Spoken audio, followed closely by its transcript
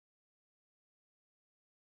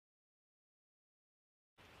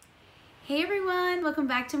Hey everyone, welcome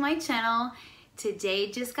back to my channel.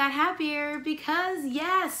 Today just got happier because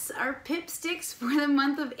yes, our Pipsticks for the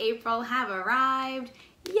month of April have arrived.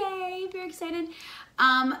 Yay, very excited.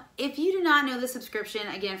 If you do not know the subscription,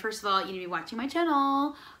 again, first of all, you need to be watching my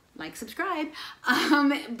channel, like, subscribe.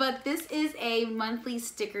 But this is a monthly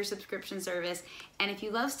sticker subscription service. And if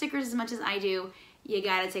you love stickers as much as I do, you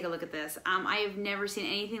gotta take a look at this. I have never seen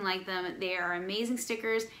anything like them. They are amazing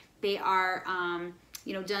stickers. They are,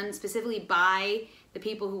 done specifically by the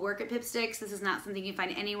people who work at Pipsticks. This is not something you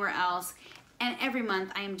find anywhere else. And every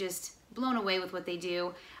month I am just blown away with what they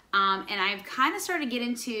do. And I've kind of started to get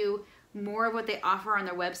into more of what they offer on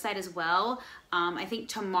their website as well. I think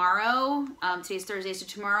tomorrow, today's Thursday, so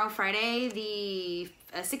tomorrow, Friday, the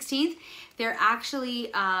 16th, they're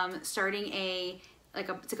actually starting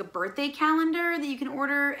it's like a birthday calendar that you can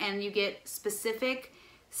order, and you get specific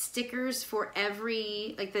stickers for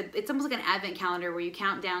every, it's almost like an advent calendar where you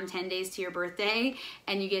count down 10 days to your birthday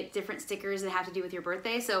and you get different stickers that have to do with your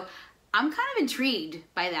birthday. So I'm kind of intrigued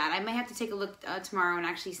by that. I might have to take a look tomorrow and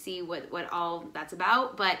actually see what all that's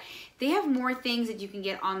about, but they have more things that you can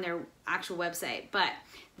get on their actual website. But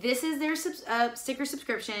this is their sticker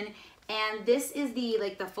subscription, and this is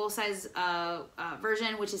the full-size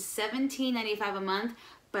version, which is $17.95 a month.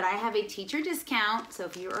 But I have a teacher discount, so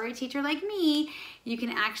if you are a teacher like me, you can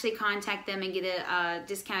actually contact them and get a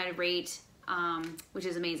discounted rate, which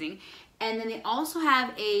is amazing. And then they also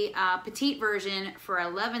have a petite version for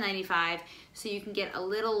 $11.95, so you can get a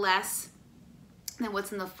little less than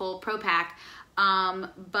what's in the full Pro Pack.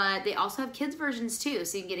 But they also have kids versions too,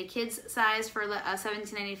 so you can get a kids size for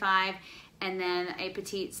 $17.95, and then a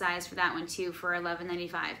petite size for that one too for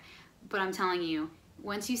 $11.95. But I'm telling you,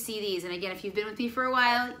 once you see these, and again, if you've been with me for a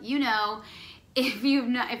while, you know,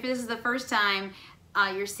 if this is the first time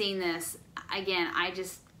you're seeing this, again, I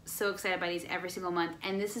just so excited by these every single month,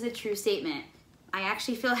 and this is a true statement. I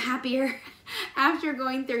actually feel happier after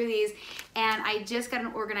going through these, and I just got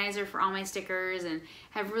an organizer for all my stickers and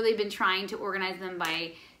have really been trying to organize them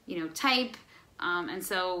by, type, and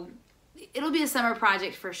so it'll be a summer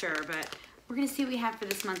project for sure, but we're gonna see what we have for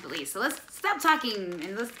this month at least. So let's stop talking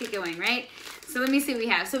and let's get going, right? So let me see what we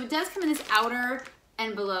have. So it does come in this outer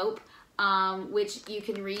envelope, which you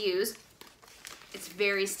can reuse. It's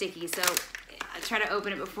very sticky, so I try to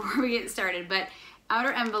open it before we get started, but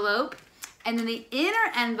outer envelope. And then the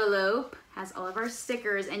inner envelope has all of our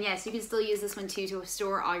stickers. And yes, you can still use this one too to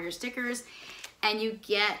store all your stickers. And you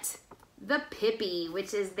get the Pippy,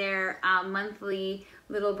 which is their monthly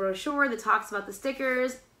little brochure that talks about the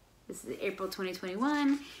stickers. This is April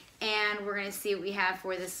 2021, and we're gonna see what we have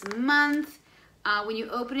for this month. When you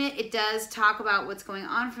open it, it does talk about what's going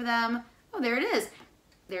on for them. Oh, there it is.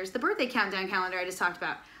 There's the birthday countdown calendar I just talked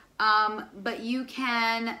about. But you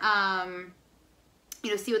can,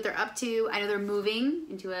 see what they're up to. I know they're moving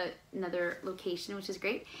into another location, which is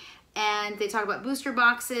great. And they talk about booster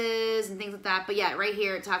boxes and things like that. But yeah, right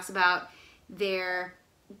here it talks about their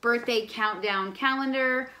birthday countdown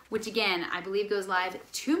calendar, which again, I believe goes live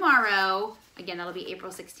tomorrow. Again, that'll be April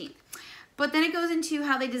 16th. But then it goes into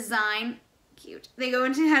how they design, cute. They go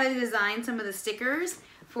into how they design some of the stickers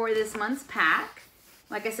for this month's pack.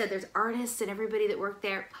 Like I said, there's artists and everybody that worked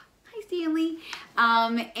there. Hi, Stanley.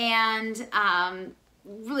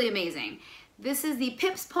 Really amazing. This is the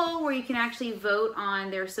Pips poll where you can actually vote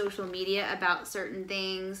on their social media about certain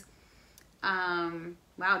things.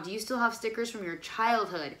 Wow, do you still have stickers from your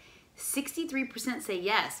childhood? 63% say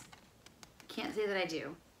yes. Can't say that I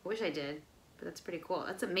do. I wish I did, but that's pretty cool.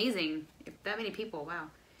 That's amazing. If that many people,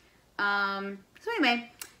 wow. So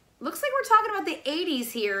anyway, looks like we're talking about the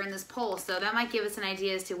 80s here in this poll, so that might give us an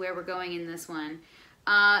idea as to where we're going in this one.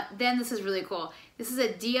 Then this is really cool. This is a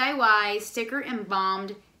DIY sticker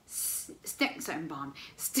embalmed,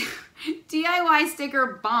 DIY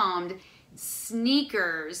sticker bombed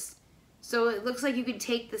sneakers. So it looks like you could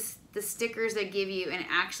take the stickers they give you and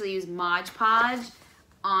actually use Mod Podge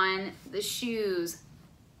on the shoes.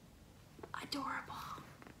 Adorable.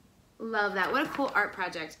 Love that. What a cool art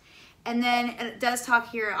project. And then it does talk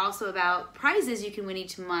here also about prizes you can win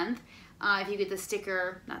each month. If you get the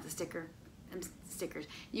sticker, stickers.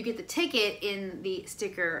 You get the ticket in the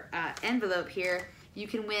sticker envelope here. You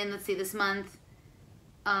can win, let's see, this month.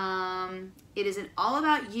 It is an All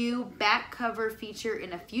About You back cover feature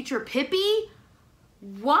in a future Pippy.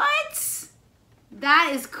 What?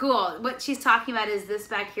 That is cool. What she's talking about is this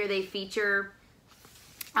back here. They feature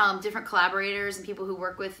different collaborators and people who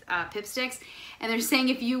work with Pipsticks, and they're saying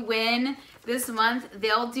if you win this month,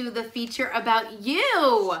 they'll do the feature about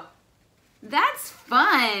you. That's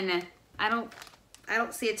fun. I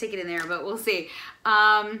don't see a ticket in there, but we'll see.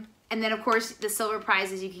 And then, of course, the silver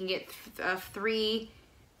prize is you can get three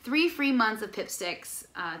free months of Pipsticks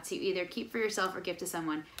to either keep for yourself or gift to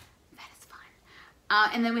someone. That is fun.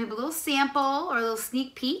 And then we have a little sample or a little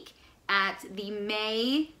sneak peek at the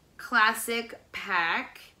May Classic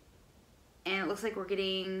Pack. And it looks like we're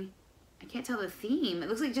getting, I can't tell the theme. It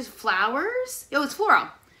looks like just flowers. Oh, it's floral.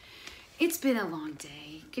 It's been a long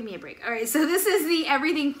day. Give me a break. All right, so this is the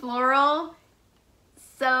Everything Floral.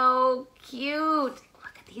 So cute.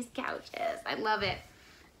 These couches, I love it.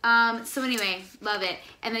 So anyway, love it.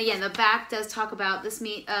 And then again, the back does talk about this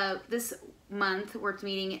month we're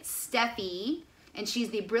meeting Steffi, and she's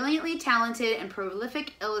the brilliantly talented and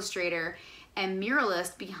prolific illustrator and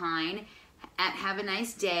muralist behind at Have a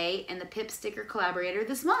Nice Day and the Pip Sticker collaborator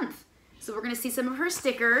this month. So we're gonna see some of her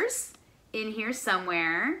stickers in here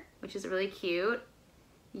somewhere, which is really cute.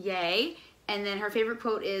 Yay. And then her favorite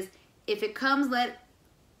quote is, if it comes, let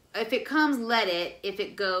it. If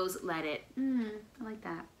it goes, let it. I like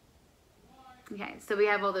that. Okay, so we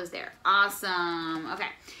have all those there. Awesome. Okay,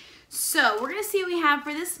 so we're gonna see what we have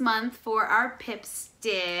for this month for our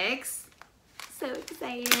Pipsticks. So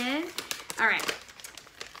excited. All right.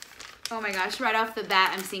 Oh my gosh, right off the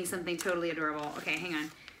bat, I'm seeing something totally adorable. Okay, hang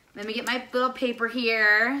on. Let me get my little paper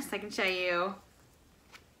here so I can show you.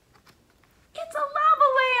 It's a lava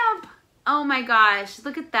lamp. Oh my gosh,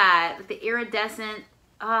 look at that. With the iridescent.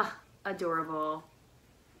 Ah, adorable.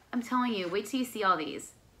 I'm telling you, wait till you see all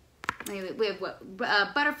these. We have what?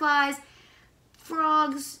 Butterflies,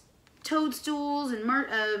 frogs, toadstools,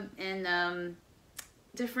 and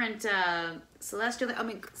different celestial. I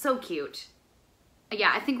mean, so cute.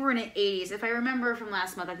 Yeah, I think we're in an 80s. If I remember from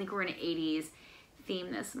last month, I think we're in an 80s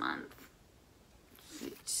theme this month.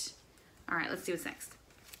 Cute. All right, let's see what's next.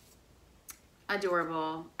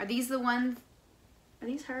 Adorable. Are these the ones? Are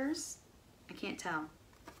these hers? I can't tell.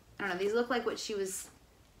 I don't know. These look like what she was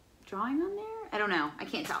drawing on there. I don't know. I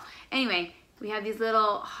can't tell. Anyway, we have these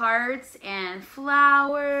little hearts and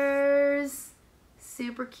flowers.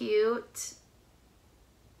 Super cute.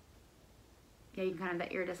 Yeah, you can kind of have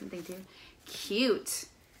that iridescent thing too. Cute.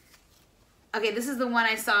 Okay, this is the one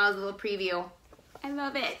I saw as a little preview. I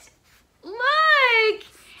love it. Look!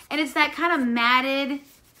 And it's that kind of matted. I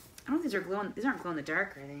don't know if these are glowing. These aren't glow in the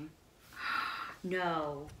dark, are they?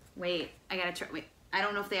 No. Wait, I gotta try. Wait, I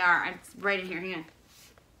don't know if they are. I'm right in here. Hang on.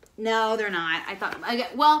 No, they're not. I thought.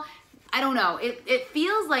 Well, I don't know. It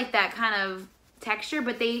feels like that kind of texture,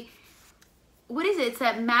 but they. What is it? It's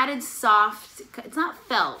that matted soft. It's not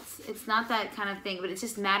felt. It's not that kind of thing, but it's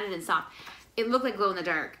just matted and soft. It looked like glow in the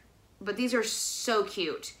dark, but these are so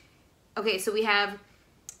cute. Okay, so we have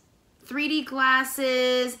 3D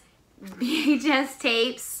glasses, VHS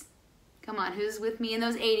tapes. Come on, who's with me in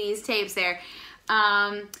those 80s tapes there?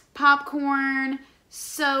 Popcorn,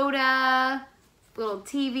 soda, little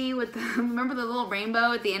TV with the, remember the little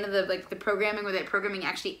rainbow at the end of the the programming where that programming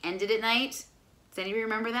actually ended at night? Does anybody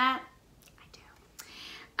remember that? I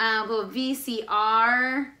do. Little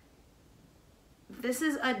VCR. This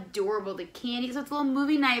is adorable. The candy, so it's a little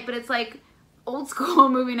movie night, but it's like old school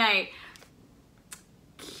movie night.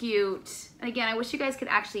 Cute. And again, I wish you guys could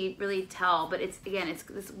actually really tell, but it's, again, it's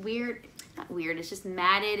this weird, not weird, it's just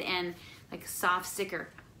matted and like soft sticker.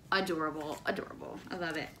 Adorable, adorable. I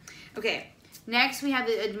love it. Okay, next we have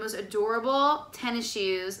the most adorable tennis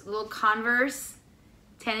shoes, little Converse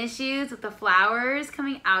tennis shoes with the flowers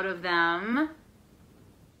coming out of them.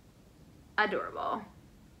 Adorable.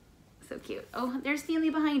 So cute. Oh, there's Stanley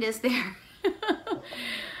behind us there.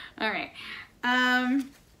 All right.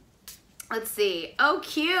 Let's see. Oh,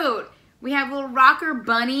 cute. We have little rocker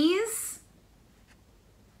bunnies.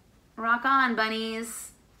 Rock on,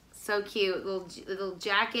 bunnies. So cute. Little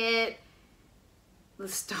jacket. The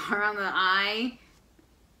star on the eye.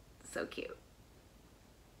 So cute.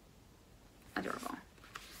 Adorable.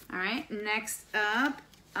 All right. Next up.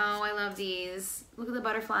 Oh, I love these. Look at the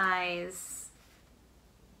butterflies.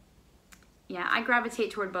 Yeah, I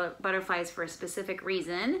gravitate toward butterflies for a specific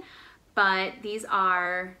reason, but these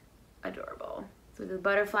are adorable. So the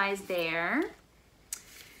butterflies there.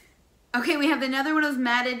 Okay, we have another one of those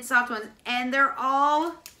matted soft ones, and they're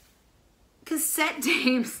all cassette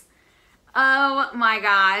tapes. Oh my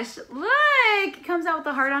gosh, look, it comes out with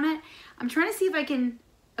the heart on it. I'm trying to see if I can,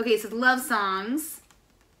 okay, so love songs.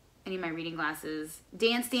 I need my reading glasses.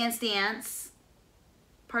 Dance, dance, dance.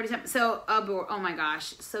 Party time. So, oh my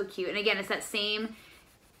gosh, so cute. And again, it's that same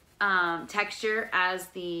texture as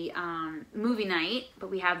the movie night, but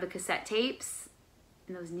we have the cassette tapes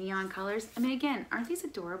and those neon colors. I mean, again, aren't these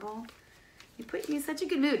adorable? You put you in such a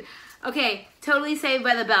good mood. Okay, totally Saved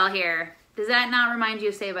by the Bell here. Does that not remind you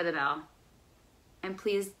of Saved by the Bell? And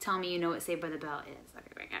please tell me you know what Saved by the Bell is. Okay,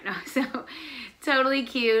 great. Yeah, no, so totally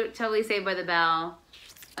cute, totally Saved by the Bell,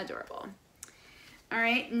 adorable. All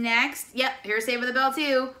right, next, yep, here's Saved by the Bell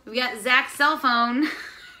too. We got Zach's cell phone.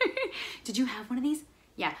 Did you have one of these?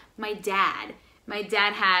 Yeah, my dad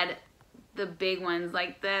had the big ones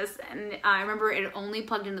like this, and I remember it only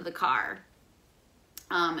plugged into the car.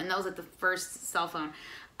 And that was like the first cell phone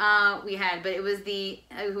we had, but it was the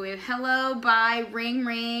hello, bye, ring,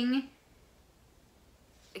 ring.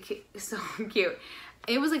 So cute.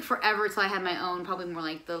 It was like forever till I had my own, probably more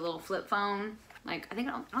like the little flip phone. Like I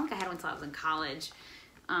don't think I had one until I was in college.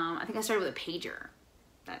 I think I started with a pager.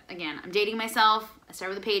 But again, I'm dating myself. I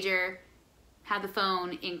started with a pager, had the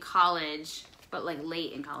phone in college, but like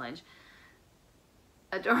late in college.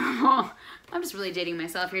 Adorable. I'm just really dating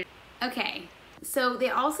myself here. Okay, so they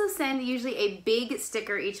also send usually a big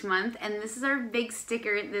sticker each month, and this is our big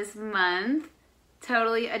sticker this month.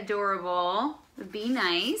 Totally adorable. Be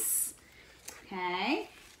nice. Okay.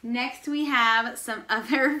 Next we have some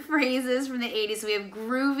other phrases from the 80s. So we have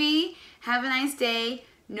groovy, have a nice day,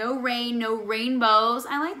 no rain, no rainbows.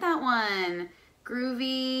 I like that one.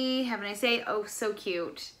 Groovy, have a nice day. Oh, so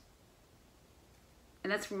cute.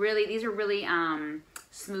 And that's really, these are really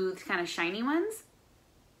smooth, kind of shiny ones.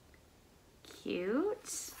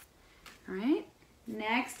 Cute. All right.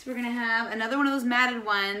 Next, we're gonna have another one of those matted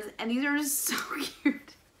ones, and these are just so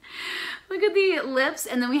cute. Look at the lips,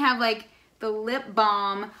 and then we have like the lip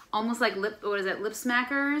balm, almost like lip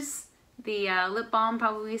smackers. The lip balm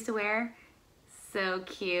probably we used to wear. So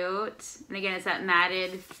cute. And again, it's that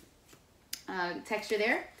matted texture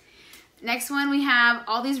there. Next one, we have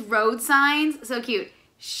all these road signs. So cute.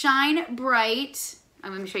 Shine bright.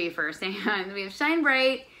 I'm gonna show you first. Hang on. We have shine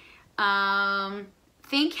bright,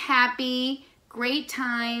 think happy, great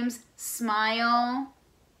times, smile,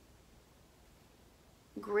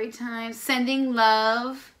 great times, sending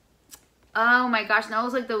love. Oh my gosh, and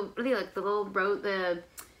those like the, what are they, like the little road,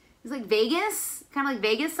 it's like Vegas, kind of like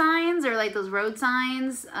Vegas signs, or like those road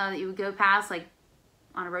signs that you would go past like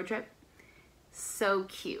on a road trip. So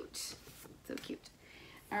cute, so cute.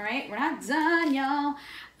 All right, we're not done, y'all.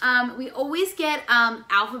 We always get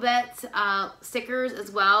alphabet stickers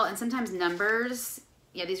as well, and sometimes numbers.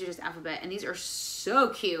 Yeah, these are just alphabet, and these are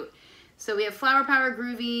so cute. So we have Flower Power,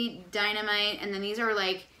 Groovy, Dynamite, and then these are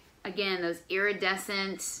like, again, those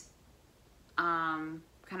iridescent,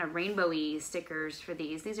 kind of rainbowy stickers for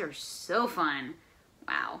these. These are so fun.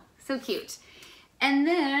 Wow, so cute. And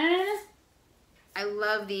then, I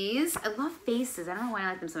love these. I love faces. I don't know why I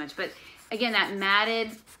like them so much, but again, that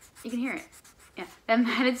matted, you can hear it. Yeah, that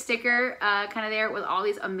matted sticker kind of there with all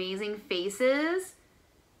these amazing faces.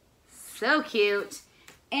 So cute.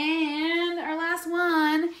 And our last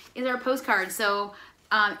one is our postcard. So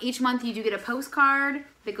each month you do get a postcard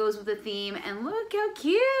that goes with the theme, and look how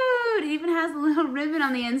cute. It even has a little ribbon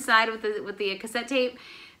on the inside with the cassette tape.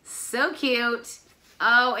 So cute.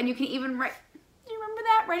 Oh, and you can even write, do you remember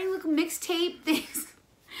that? Writing little mixtape things.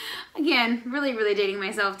 Again, really, really dating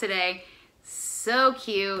myself today. So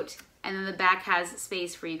cute. And then the back has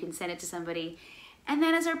space where you can send it to somebody. And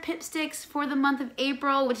that is our Pipsticks for the month of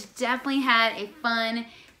April, which definitely had a fun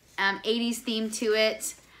 80s theme to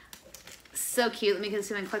it. So cute. Let me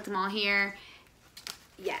go and collect them all here.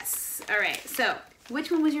 Yes. All right. So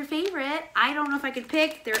which one was your favorite? I don't know if I could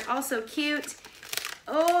pick. They're all so cute.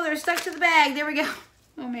 Oh, they're stuck to the bag. There we go.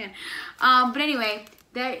 Oh, man. But anyway,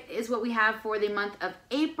 that is what we have for the month of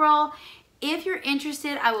April. If you're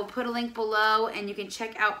interested, I will put a link below, and you can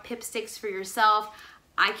check out Pipsticks for yourself.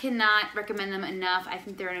 I cannot recommend them enough. I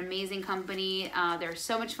think they're an amazing company. They're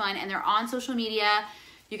so much fun, and they're on social media.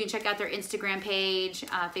 You can check out their Instagram page,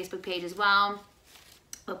 Facebook page as well.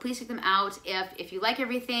 But please check them out. If you like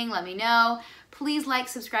everything, let me know. Please like,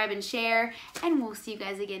 subscribe, and share, and we'll see you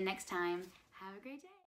guys again next time. Have a great day.